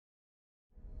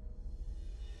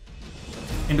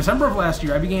In December of last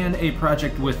year, I began a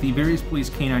project with the various police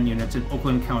canine units in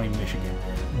Oakland County, Michigan,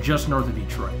 just north of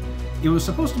Detroit. It was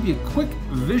supposed to be a quick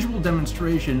visual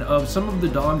demonstration of some of the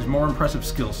dog's more impressive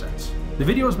skill sets. The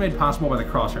video was made possible by the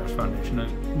Crosshairs Foundation, a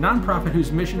nonprofit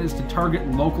whose mission is to target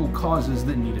local causes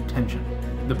that need attention.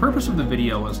 The purpose of the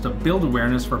video was to build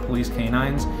awareness for police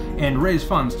canines and raise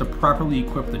funds to properly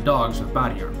equip the dogs with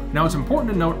body armor. Now, it's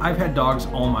important to note I've had dogs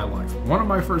all my life. One of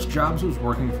my first jobs was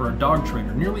working for a dog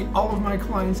trainer. Nearly all of my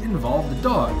clients involved the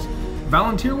dogs.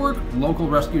 Volunteer work, local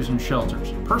rescues and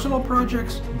shelters. Personal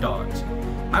projects, dogs.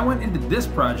 I went into this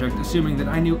project assuming that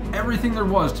I knew everything there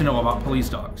was to know about police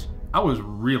dogs. I was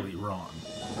really wrong.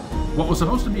 What was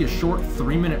supposed to be a short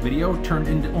 3-minute video turned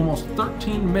into almost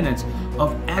 13 minutes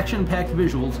of action-packed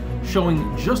visuals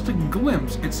showing just a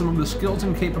glimpse at some of the skills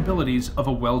and capabilities of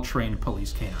a well-trained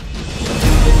police canine.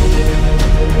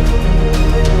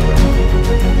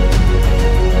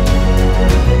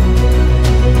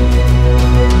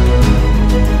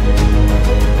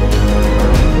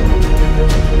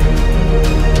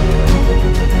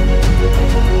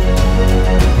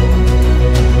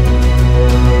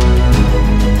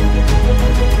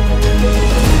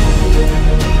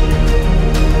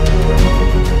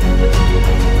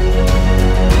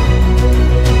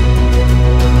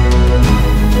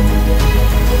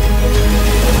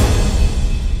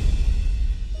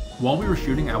 While we were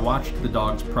shooting, I watched the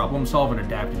dogs problem solve and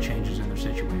adapt to changes in their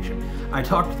situation. I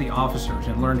talked to the officers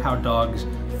and learned how dogs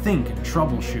think and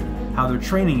troubleshoot, how their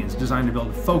training is designed to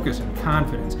build focus and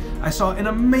confidence. I saw an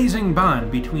amazing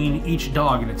bond between each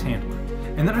dog and its handler.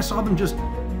 And then I saw them just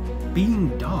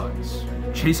being dogs.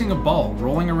 Chasing a ball,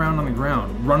 rolling around on the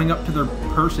ground, running up to their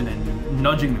person and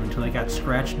nudging them until they got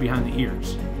scratched behind the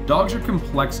ears. Dogs are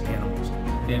complex animals.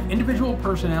 They have individual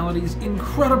personalities,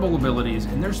 incredible abilities,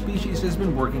 and their species has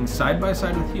been working side by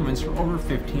side with humans for over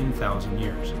 15,000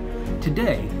 years.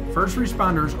 Today, first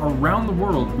responders around the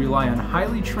world rely on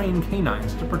highly trained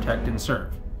canines to protect and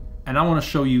serve. And I want to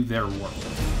show you their work.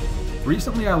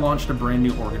 Recently, I launched a brand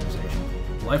new organization.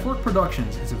 LifeWork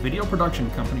Productions is a video production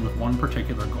company with one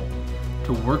particular goal: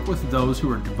 to work with those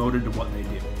who are devoted to what they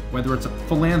do. Whether it's a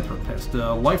philanthropist,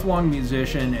 a lifelong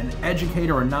musician, an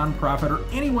educator, a nonprofit, or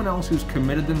anyone else who's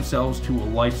committed themselves to a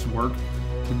life's work,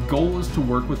 the goal is to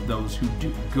work with those who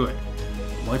do good.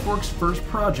 LifeWork's first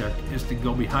project is to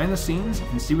go behind the scenes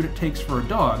and see what it takes for a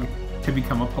dog to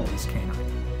become a police canine.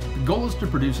 The goal is to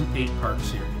produce an 8-part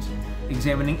series,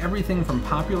 examining everything from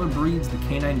popular breeds, the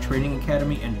Canine Training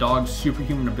Academy, and dogs'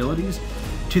 superhuman abilities,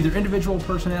 to their individual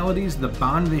personalities, the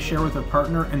bond they share with their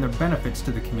partner, and their benefits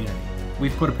to the community.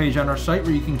 We've put a page on our site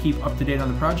where you can keep up to date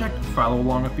on the project, follow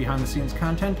along with behind the scenes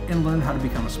content, and learn how to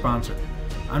become a sponsor.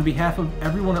 On behalf of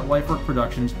everyone at LifeWork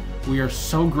Productions, we are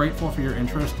so grateful for your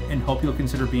interest and hope you'll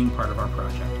consider being part of our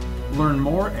project. Learn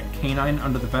more at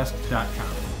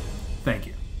canineunderthevest.com. Thank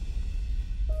you.